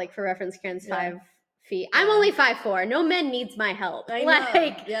said how, like, for reference, Karen's Yeah. 5 feet. I'm Yeah. only 5'4". No man needs my help. I know.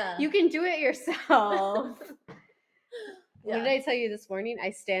 Like, Yeah. you can do it yourself. What did Yeah. I tell you this morning? I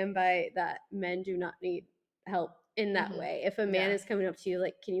stand by that men do not need help in that Mhm. way. If a man Yeah. is coming up to you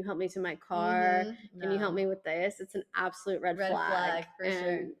like, can you help me to my car? Mhm. Can you help No. me with this? It's an absolute red flag. For and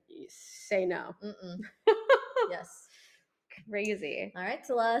sure. you say no. Mm-mm. Yes. Crazy. All right,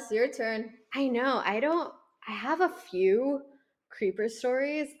 Celeste, your turn. I know. I have a few creeper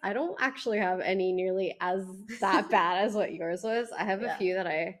stories. I don't actually have any nearly as that bad as what yours was. I have a Yeah. few that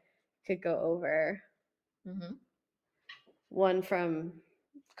I could go over. Mm-hmm. One from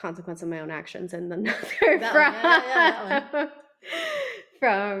consequence of my own actions, and then another That one.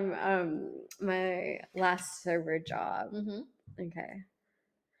 from my last server job. Mm-hmm. Okay.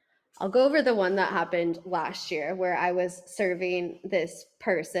 I'll go over the one that happened last year where I was serving this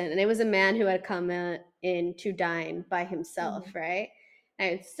person, and it was a man who had come in to dine by himself, right? I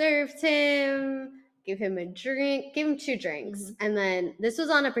had served him, give him a drink, give him 2 drinks. And then this was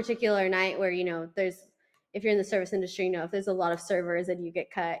on a particular night where, if you're in the service industry, if there's a lot of servers and you get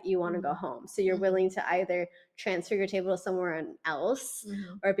cut, you want to go home. So you're willing to either transfer your table to somewhere else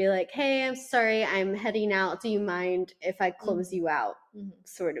or be like, hey, I'm sorry, I'm heading out. Do you mind if I close you out?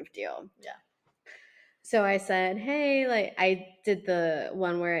 Sort of deal. Yeah. So I said, hey, like, I did the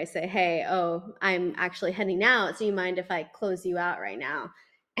one where I say, hey, oh, I'm actually heading out. Do you mind if I close you out right now?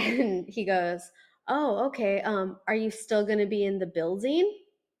 And he goes, oh, okay. Are you still going to be in the building?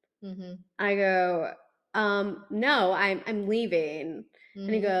 I go, no, I'm leaving.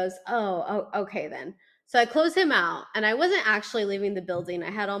 And he goes, oh, okay then. So I close him out, and I wasn't actually leaving the building.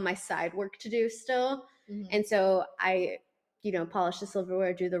 I had all my side work to do still. And so I, polish the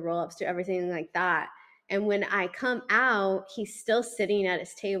silverware, do the roll-ups, do everything like that. And when I come out, he's still sitting at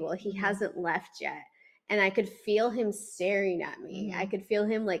his table. He hasn't left yet. And I could feel him staring at me. I could feel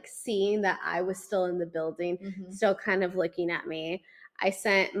him like seeing that I was still in the building, still kind of looking at me. I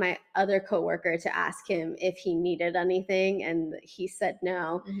sent my other coworker to ask him if he needed anything, and he said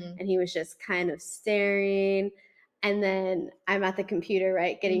no. And he was just kind of staring. And then I'm at the computer,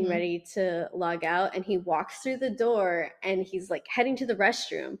 right, getting ready to log out, and he walks through the door and he's like heading to the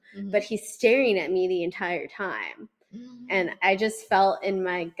restroom, but he's staring at me the entire time. And I just felt in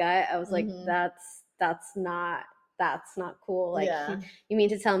my gut, I was like, that's not cool. Like, you mean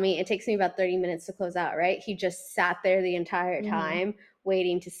to tell me it takes me about 30 minutes to close out, right? He just sat there the entire time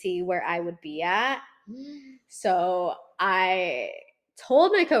waiting to see where I would be at. So I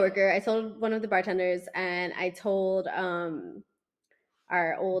told my coworker, I told one of the bartenders, and I told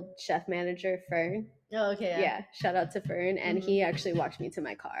our old chef manager, Fern. Oh, okay. Yeah, shout out to Fern. And he actually walked me to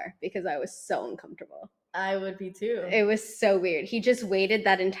my car because I was so uncomfortable. I would be too. It was so weird. He just waited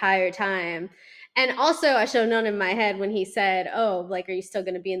that entire time. And also, I should have known in my head when he said, oh, like, are you still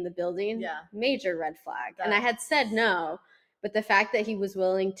going to be in the building? Yeah. Major red flag. And I had said no. But the fact that he was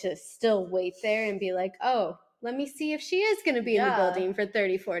willing to still wait there and be like, oh, let me see if she is going to be in the building for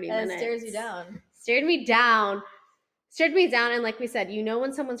 30, 40 minutes. And stares you down. Stared me down. And like we said,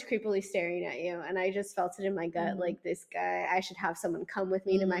 when someone's creepily staring at you, and I just felt it in my gut, like, this guy, I should have someone come with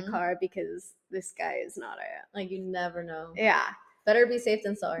me to my car because this guy is not it. Like, you never know. Yeah. Better be safe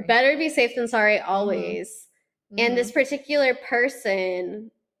than sorry. Better be safe than sorry always. And this particular person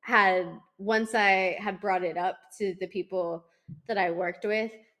once I had brought it up to the people that I worked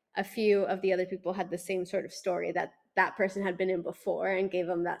with, a few of the other people had the same sort of story that person had been in before and gave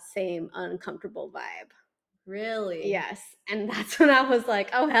them that same uncomfortable vibe. Really? Yes. And that's when I was like,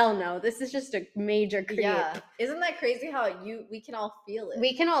 oh, hell no. This is just a major creep. Yeah. Isn't that crazy how we can all feel it?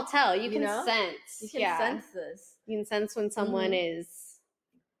 We can all tell. You can sense. You can sense this. You can sense when someone is,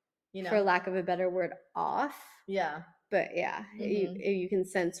 for lack of a better word, off. Yeah. But yeah, you can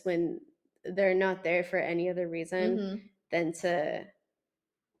sense when they're not there for any other reason than to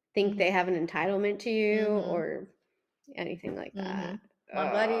think they have an entitlement to you or anything like that. Well,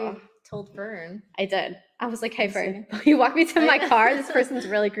 I'm glad you told Fern. I did. I was like, hey, I'm Fern, just you walk me to I my know. car. This person's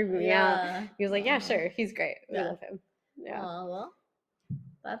really creeping me out. Yeah. He was like, yeah, Aw. sure. He's great. We Yeah. love him. Yeah. Oh, well,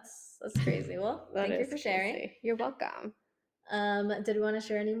 that's crazy. Well, That thank you is for sharing. crazy. You're welcome. Did we want to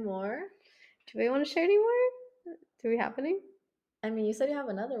share any more? Do we want to share any more? Do we have any? I mean, you said you have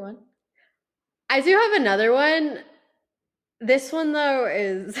another one. I do have another one. This one though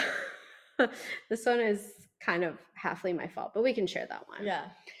is this one is kind of halfly my fault, but we can share that one. Yeah.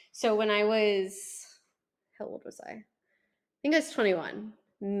 So when I was, how old was I? I think I was 21,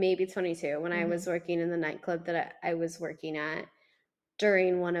 maybe 22, when I was working in the nightclub that I was working at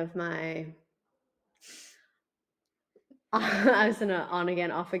during one of my I was in an on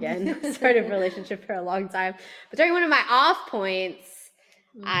again, off again sort of relationship for a long time. But during one of my off points,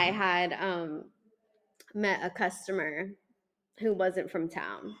 I had met a customer who wasn't from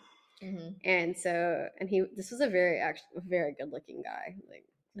town. And so, and this was a very good looking guy. Like,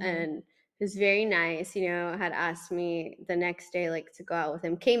 and he was very nice, you know, had asked me the next day, like, to go out with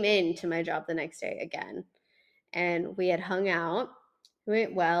him, came in to my job the next day again. And we had hung out. It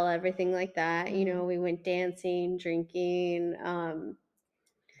went well, everything like that. You know, we went dancing, drinking,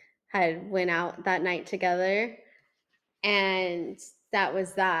 had went out that night together. And that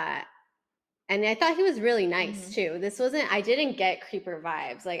was that. And I thought he was really nice too. I didn't get creeper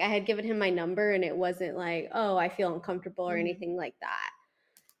vibes. Like, I had given him my number and it wasn't like, oh, I feel uncomfortable or anything like that.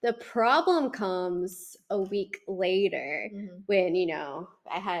 The problem comes a week later when, you know,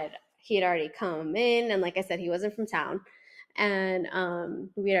 he had already come in, and like I said, he wasn't from town. And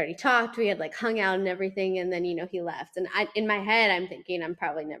we had already talked, we had like hung out and everything, and then, you know, he left. And in my head, I'm thinking I'm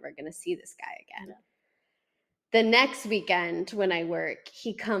probably never gonna see this guy again. Yeah. The next weekend when I work,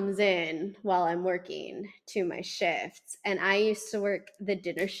 he comes in while I'm working to my shifts. And I used to work the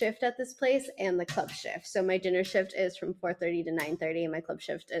dinner shift at this place and the club shift. So my dinner shift is from 4:30 to 9:30, and my club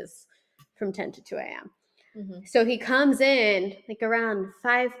shift is from 10 to 2 a.m. So he comes in like around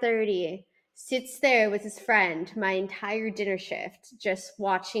 5:30, sits there with his friend my entire dinner shift, just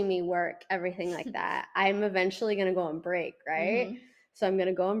watching me work, everything like that. I'm eventually going to go on break, right? So I'm going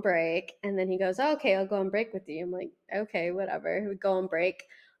to go on break. And then he goes, oh, okay, I'll go on break with you. I'm like, okay, whatever. We go on break,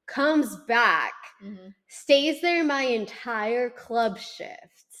 comes back, stays there my entire club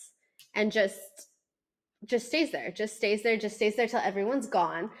shift, and just stays there till everyone's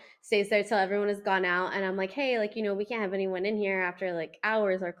gone, stays there till everyone has gone out. And I'm like, hey, like, you know, we can't have anyone in here after like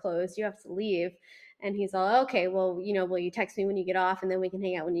hours are closed. You have to leave. And he's all, okay, well, you know, will you text me when you get off, and then we can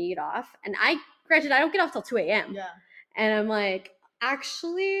hang out when you get off? And granted, I don't get off till 2 a.m. Yeah. And I'm like,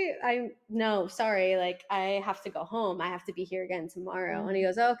 actually, no, sorry. Like, I have to go home. I have to be here again tomorrow. And he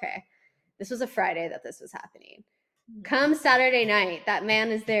goes, oh, okay. This was a Friday that this was happening. Come Saturday night, that man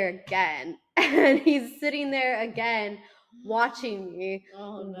is there again. And he's sitting there again, watching me,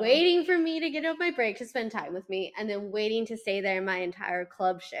 waiting for me to get up my break to spend time with me, and then waiting to stay there my entire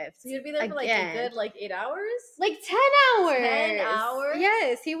club shift. So you'd be there for like a good 8 hours? Like 10 hours. 10 hours?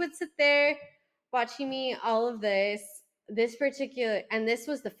 Yes, he would sit there watching me all of this particular, and this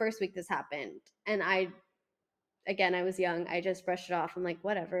was the first week this happened. And I was young. I just brushed it off. I'm like,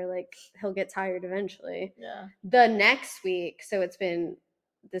 whatever, like, he'll get tired eventually. Yeah. The next week, so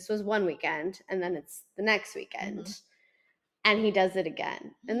this was one weekend, and then it's the next weekend. And he does it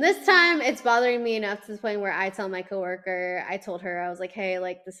again. And this time it's bothering me enough to the point where I tell my coworker, I told her, I was like, hey,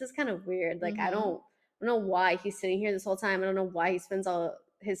 like, this is kind of weird. Like, I don't know why he's sitting here this whole time. I don't know why he spends all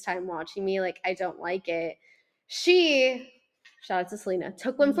his time watching me. Like, I don't like it. She, shout out to Selena,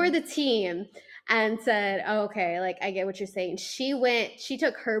 took one for the team and said, oh, okay, like, I get what you're saying. She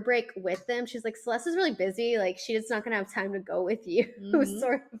took her break with them. She's like, Celeste is really busy. Like, she's not going to have time to go with you,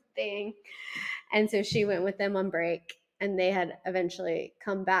 sort of thing. And so she went with them on break, and they had eventually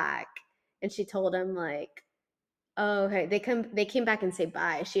come back. And she told him, like, oh, okay, they came back and say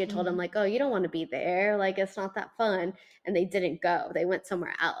bye. She had told him, like, oh, you don't want to be there. Like, it's not that fun. And they didn't go. They went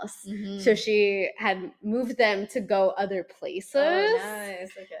somewhere else. So she had moved them to go other places. Oh, nice.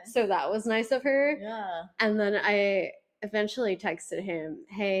 Okay. So that was nice of her. Yeah. And then I eventually texted him,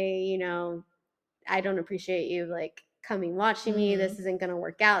 hey, you know, I don't appreciate you, like, coming watching me. This isn't going to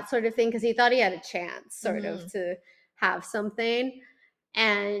work out, sort of thing. Because he thought he had a chance, sort of, to have something.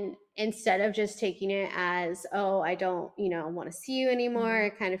 And instead of just taking it as, oh, I don't, you know, want to see you anymore,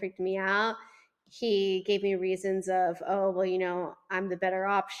 it kind of freaked me out. He gave me reasons of, oh, well, you know, I'm the better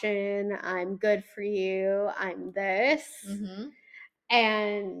option. I'm good for you. I'm this.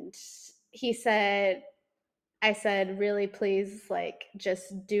 And he said, I said, really, please, like,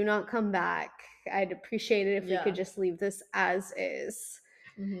 just do not come back. I'd appreciate it if we could just leave this as is.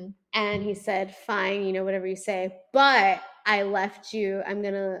 And he said, fine, you know, whatever you say. But I left you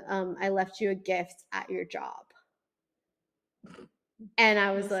a gift at your job. And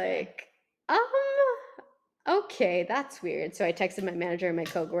I was This guy. like, okay, that's weird. So I texted my manager and my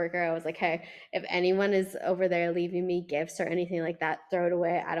coworker. I was like, hey, if anyone is over there leaving me gifts or anything like that, throw it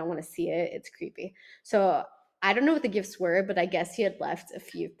away. I don't want to see it. It's creepy. So I don't know what the gifts were, but I guess he had left a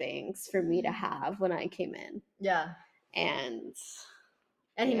few things for me to have when I came in. Yeah. And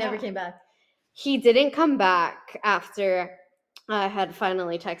he never yeah. came back. He didn't come back after I had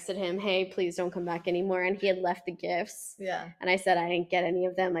finally texted him, hey, please don't come back anymore. And he had left the gifts. Yeah. And I said I didn't get any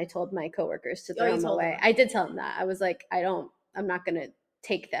of them. I told my coworkers to throw you them told away. him. I did tell him that. I was like, I'm not going to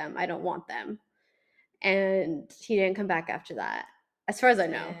take them. I don't want them. And he didn't come back after that, as far as I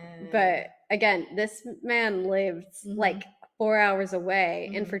know. But again, this man lived like 4 hours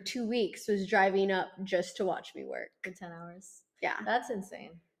away and for 2 weeks was driving up just to watch me work. For 10 hours. Yeah. That's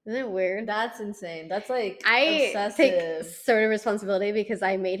insane. Isn't it weird? That's insane. That's like I obsessive. take sort of responsibility because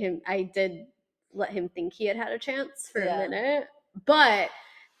I did let him think he had a chance for a minute. But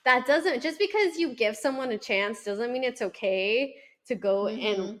that doesn't, just because you give someone a chance doesn't mean it's okay to go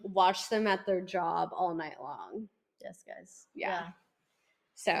and watch them at their job all night long. Yes, guys. Yeah.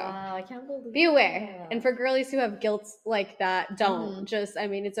 So wow, I can't believe be aware. that. And for girlies who have guilt like that, don't.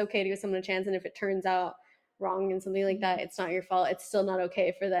 It's okay to give someone a chance. And if it turns out wrong and something like that, it's not your fault. It's still not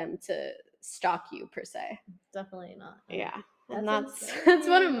okay for them to stalk you per se. Definitely not. Yeah. That's that's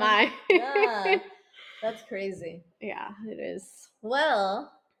one of my yeah. That's crazy. Yeah, it is.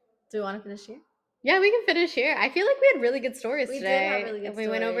 Well, do we want to finish here? Yeah, we can finish here. I feel like we had really good stories today. Did have really good we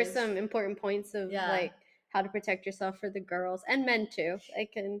went over some important points of like how to protect yourself for the girls and men too.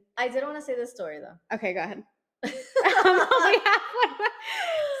 I did want to say this story though. Okay, go ahead. Say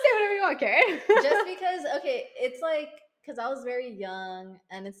whatever you want, Karen. Just because, okay, it's like, because I was very young,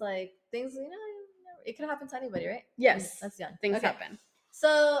 and it's like things, it could happen to anybody, right? Yes, that's young. Things happen.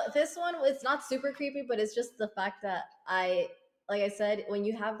 So this one, it's not super creepy, but it's just the fact that like I said, when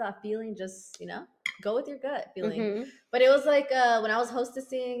you have that feeling, just go with your gut feeling. But it was like when I was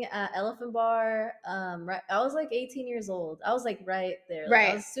hostessing at Elephant Bar. Right, I was like 18 years old. I was like right there. Like,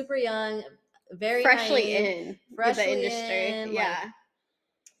 right, I was super young, very freshly naive, in the industry. Yeah, like,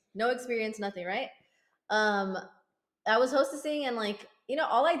 no experience, nothing. Right. I was hostessing, and like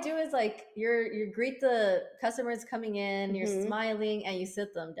all I do is like you greet the customers coming in, you're smiling, and you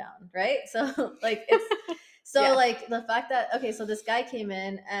sit them down, right? So like it's like the fact that so this guy came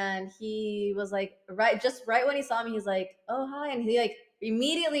in and he was like right when he saw me, he's like, oh hi, and he like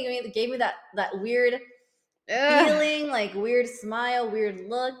immediately gave me that weird feeling, like weird smile, weird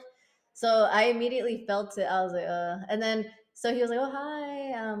look. So I immediately felt it. I was like, and then so he was like, oh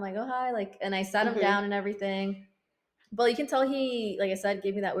hi, I'm like, oh hi, like, and I sat him down and everything. But you can tell he, like I said,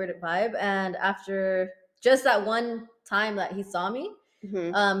 gave me that weird vibe. And after just that one time that he saw me, he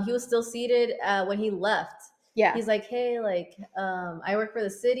was still seated when he left. Yeah. He's like, hey, like, I work for the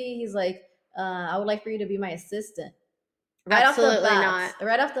city. He's like, I would like for you to be my assistant. Absolutely off the bat. not.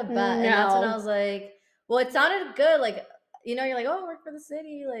 Right off the bat. No. And that's when I was like, well, it sounded good. Like, you're like, oh, I work for the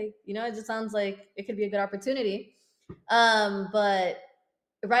city. Like, it just sounds like it could be a good opportunity. But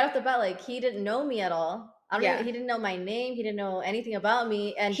right off the bat, like, he didn't know me at all. He didn't know my name. He didn't know anything about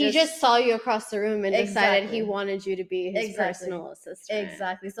me. And he just saw you across the room and decided he wanted you to be his personal assistant.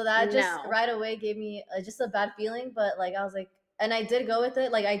 Exactly. So that just right away gave me just a bad feeling. But like, I was like, and I did go with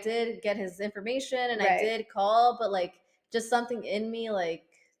it. Like, I did get his information and I did call, but like, just something in me, like,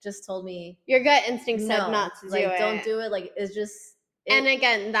 just told me, your gut instinct said not to do it. Don't do it. Like, it's just. And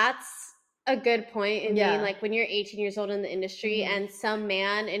again, that's a good point in being like, when you're 18 years old in the industry and some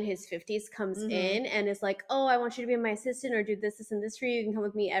man in his 50s comes in and is like, oh, I want you to be my assistant or do this and this for you. You can come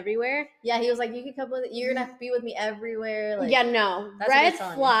with me everywhere. Yeah, he was like, you can come with, you're gonna have to be with me everywhere. Like, yeah, no, red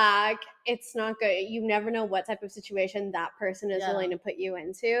flag. It's not good. You never know what type of situation that person is willing to put you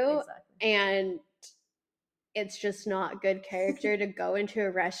into. Exactly. And it's just not good character to go into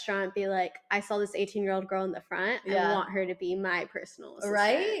a restaurant and be like, I saw this 18-year-old girl in the front and want her to be my personal assistant.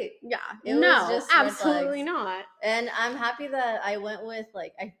 Right? Yeah. It was just absolutely not. And I'm happy that I went with,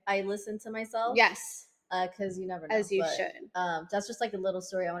 like, I listened to myself. Yes. Because you never know. As you should. That's just like a little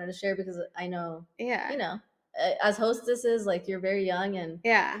story I wanted to share because I know, yeah, as hostesses, like, you're very young and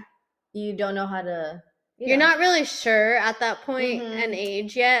you don't know how to. You're not really sure at that point and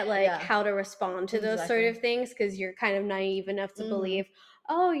age yet, like how to respond to those sort of things, because you're kind of naive enough to believe,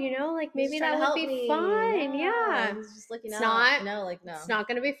 oh, like maybe that would be fun. Yeah. He's just looking it's out. No. It's not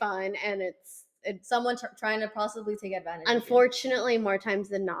going to be fun, and it's someone trying to possibly take advantage. Unfortunately, more times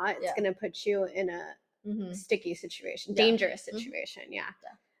than not, it's going to put you in a sticky situation, dangerous situation.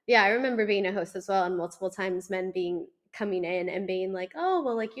 Yeah. I remember being a host as well, and multiple times men being coming in and being like, oh,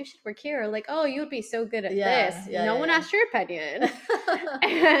 well, like you should work here, or like, oh, you would be so good at Yeah, this. yeah, No yeah, one yeah. asked your opinion.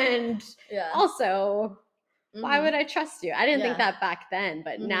 And Yeah. also, why Mhm. would I trust you? I didn't think Yeah. that back then,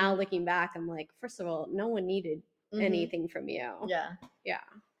 but now Mhm. looking back, I'm like, first of all, no one needed Mhm. anything from you. Yeah. Yeah.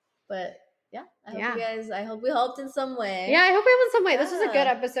 But yeah, I hope Yeah. you guys. I hope we helped in some way. Yeah, I hope it was some way. This was a good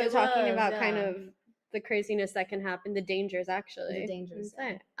Yeah, episode it talking was, about kind yeah. of the craziness that can happen, the dangers actually. The dangers, That's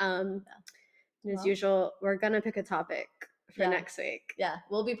yeah. it. And as Well. usual, we're gonna pick a topic for Yeah. next week. Yeah,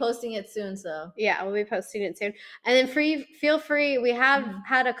 we'll be posting it soon. So Yeah, we'll be posting it soon. And then feel free. We have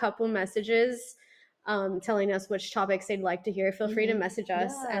had a couple messages telling us which topics they'd like to hear. Feel free to message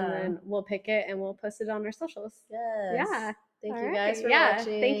us, and Yeah. then we'll pick it and we'll post it on our socials. yes. Yeah. Thank All you guys right. for Yeah,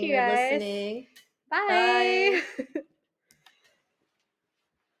 watching. thank you or guys. listening. Bye. Bye.